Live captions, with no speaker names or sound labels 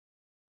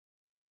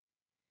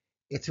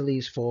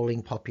Italy's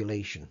falling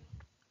population.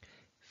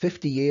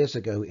 50 years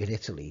ago in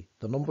Italy,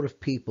 the number of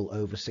people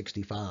over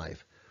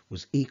 65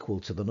 was equal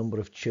to the number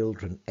of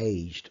children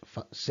aged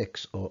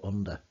 6 or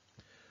under.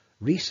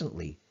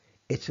 Recently,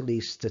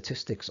 Italy's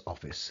Statistics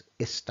Office,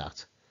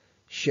 Istat,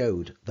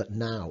 showed that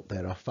now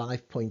there are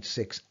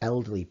 5.6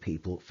 elderly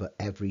people for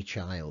every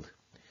child.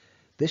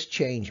 This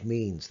change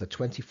means that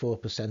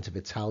 24% of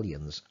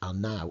Italians are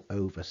now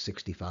over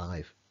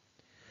 65.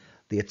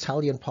 The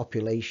Italian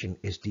population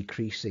is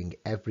decreasing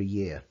every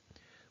year,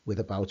 with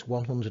about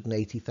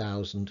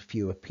 180,000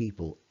 fewer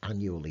people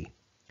annually.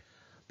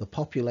 The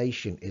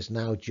population is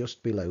now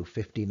just below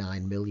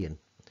 59 million,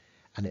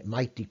 and it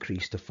might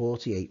decrease to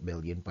 48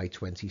 million by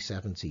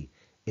 2070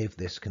 if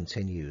this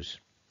continues.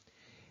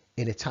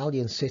 In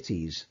Italian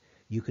cities,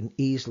 you can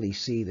easily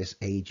see this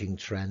aging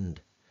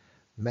trend.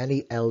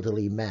 Many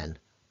elderly men,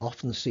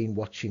 often seen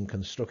watching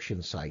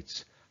construction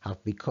sites,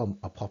 have become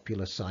a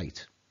popular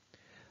sight.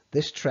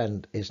 This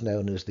trend is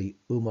known as the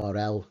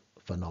Umorel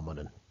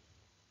phenomenon.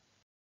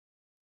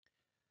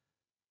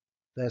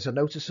 There's a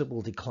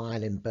noticeable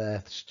decline in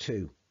births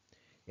too.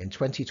 In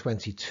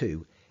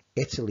 2022,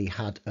 Italy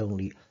had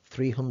only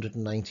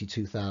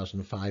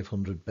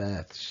 392,500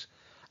 births,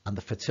 and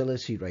the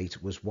fertility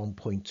rate was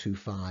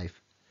 1.25.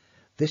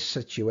 This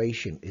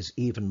situation is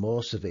even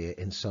more severe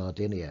in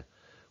Sardinia,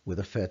 with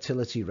a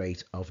fertility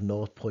rate of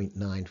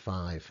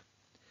 0.95.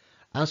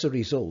 As a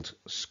result,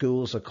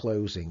 schools are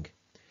closing.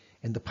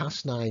 In the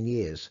past 9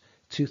 years,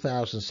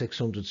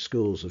 2,600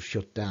 schools have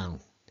shut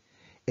down.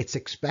 It's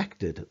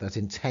expected that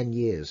in 10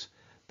 years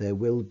there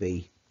will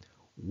be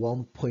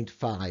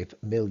 1.5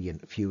 million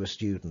fewer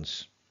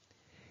students.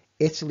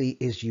 Italy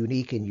is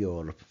unique in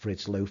Europe for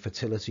its low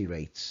fertility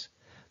rates.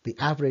 The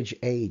average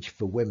age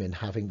for women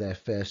having their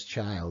first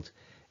child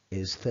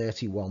is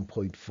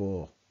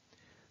 31.4.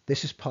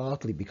 This is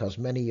partly because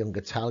many young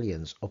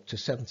Italians, up to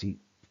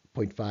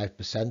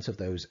 70.5% of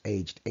those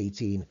aged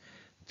 18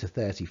 to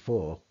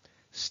 34,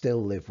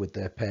 still live with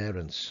their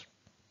parents.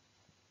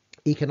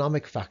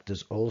 Economic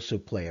factors also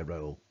play a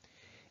role.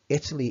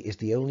 Italy is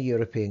the only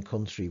European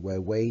country where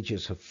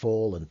wages have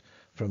fallen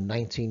from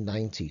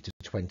 1990 to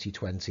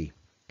 2020.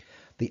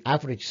 The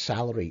average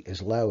salary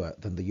is lower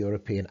than the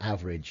European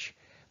average,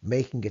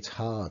 making it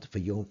hard for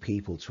young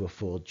people to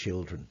afford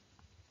children.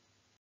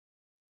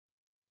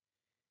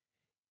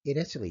 In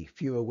Italy,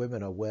 fewer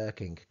women are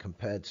working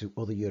compared to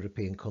other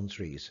European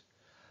countries.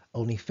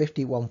 Only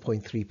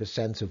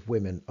 51.3% of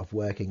women of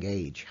working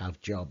age have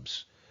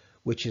jobs,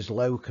 which is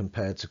low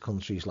compared to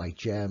countries like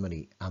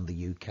Germany and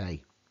the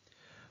UK.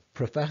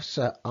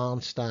 Professor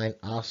Arnstein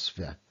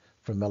Arsve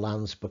from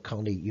Milan's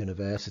Bocconi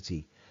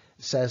University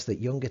says that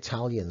young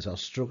Italians are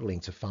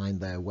struggling to find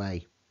their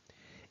way.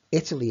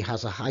 Italy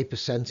has a high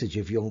percentage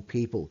of young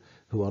people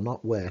who are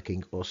not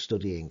working or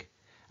studying,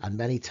 and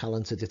many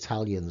talented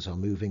Italians are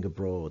moving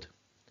abroad.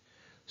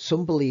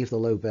 Some believe the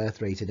low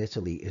birth rate in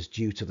Italy is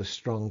due to the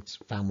strong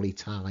family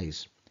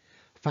ties.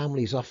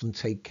 Families often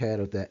take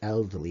care of their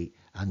elderly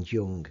and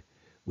young,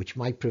 which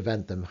might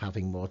prevent them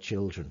having more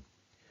children.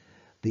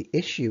 The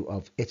issue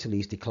of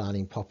Italy's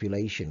declining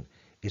population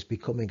is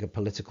becoming a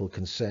political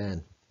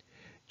concern.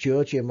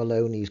 Giorgia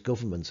Meloni's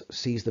government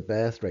sees the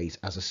birth rate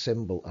as a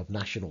symbol of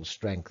national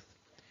strength.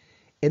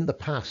 In the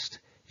past,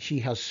 she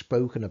has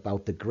spoken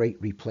about the Great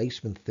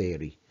Replacement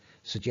theory,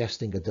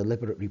 suggesting a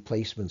deliberate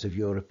replacement of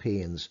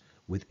Europeans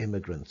with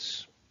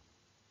immigrants.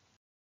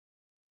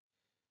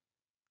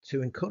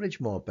 To encourage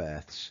more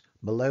births,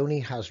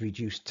 Meloni has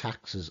reduced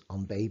taxes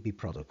on baby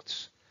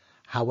products.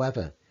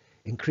 However,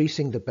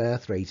 increasing the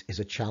birth rate is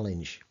a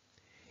challenge.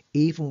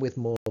 Even with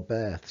more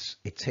births,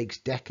 it takes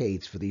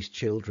decades for these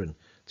children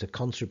to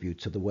contribute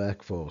to the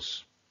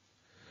workforce.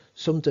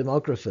 Some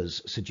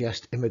demographers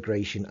suggest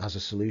immigration as a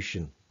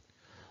solution.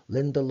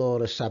 Linda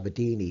Laura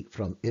Sabadini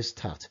from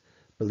Istat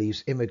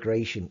believes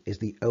immigration is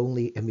the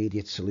only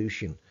immediate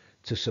solution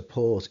to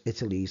support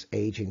Italy's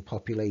aging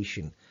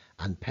population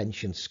and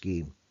pension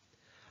scheme.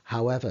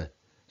 However,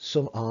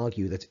 some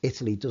argue that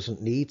Italy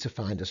doesn't need to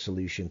find a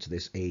solution to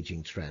this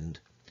aging trend.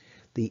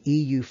 The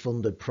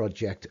EU-funded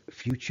project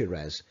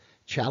FutureRes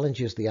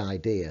challenges the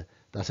idea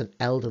that an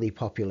elderly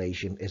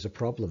population is a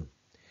problem.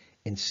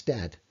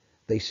 Instead,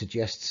 they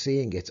suggest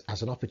seeing it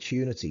as an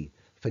opportunity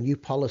for new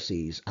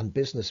policies and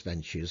business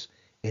ventures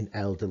in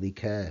elderly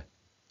care.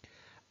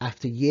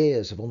 After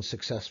years of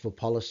unsuccessful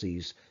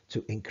policies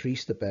to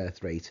increase the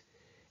birth rate,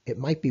 it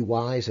might be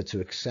wiser to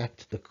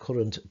accept the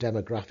current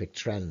demographic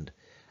trend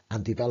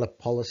and develop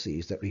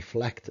policies that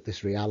reflect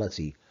this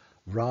reality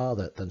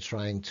rather than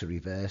trying to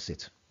reverse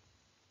it.